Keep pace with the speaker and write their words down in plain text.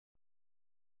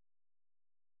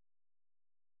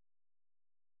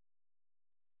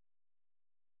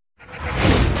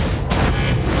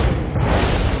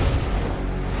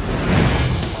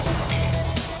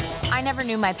never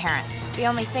knew my parents. The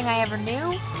only thing I ever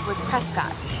knew was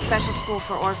Prescott, a special school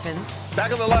for orphans.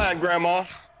 Back of the line, Grandma.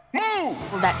 Move!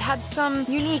 That had some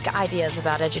unique ideas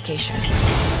about education.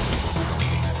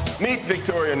 Meet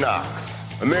Victoria Knox,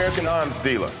 American arms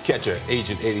dealer. Catch her,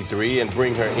 Agent 83, and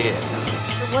bring her in.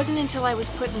 It wasn't until I was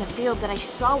put in the field that I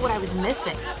saw what I was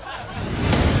missing.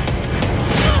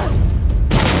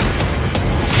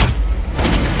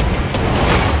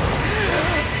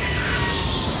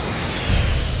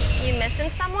 You missing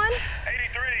someone?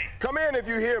 83. Come in if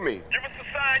you hear me. Give us a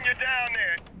sign you're down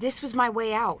there. This was my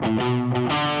way out.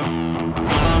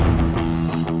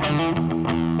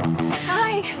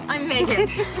 Hi, I'm Megan.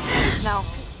 No,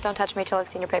 don't touch me till I've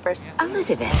seen your papers.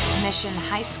 Elizabeth. Mission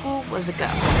High School was a go.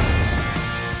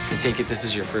 I take it this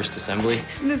is your first assembly?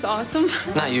 Isn't this awesome?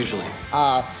 Not usually.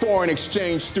 Foreign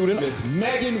exchange student, Miss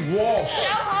Megan Walsh.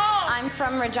 I'm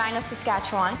from Regina,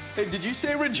 Saskatchewan. Hey, did you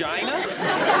say Regina?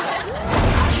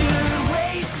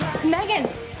 Megan,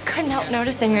 couldn't help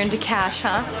noticing you're into Cash,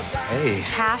 huh? Hey.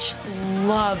 Cash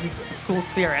loves school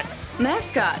spirit.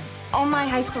 Mascots. All my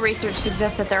high school research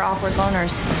suggests that they're awkward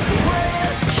loners.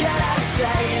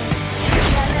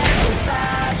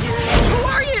 Who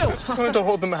are you? Just wanted to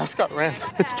hold the mascot rant.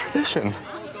 It's tradition.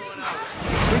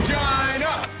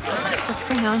 Regina! What's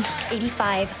going on?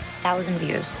 85,000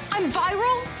 views. I'm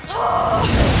viral?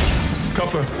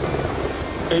 Cuff her.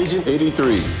 Agent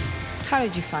 83. How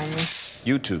did you find me?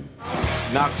 YouTube.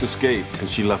 Knox escaped, and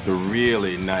she left a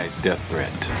really nice death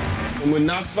threat. And when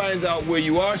Knox finds out where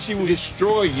you are, she will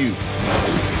destroy you.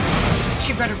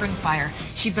 She better bring fire.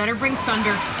 She better bring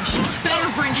thunder. And she better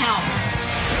bring hell.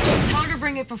 Tell her to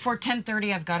bring it before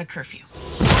 10:30. I've got a curfew.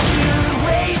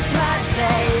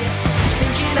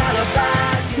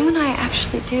 You and I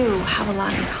actually do have a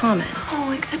lot in common.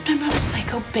 Oh, except I'm not a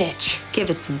psycho bitch.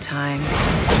 Give it some time.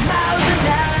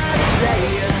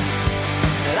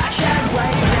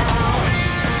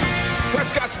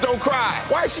 Prescott's don't cry.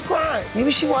 Why is she crying?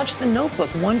 Maybe she watched The Notebook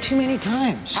one too many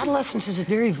times. Adolescence is a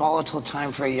very volatile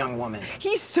time for a young woman.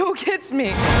 He so gets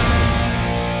me.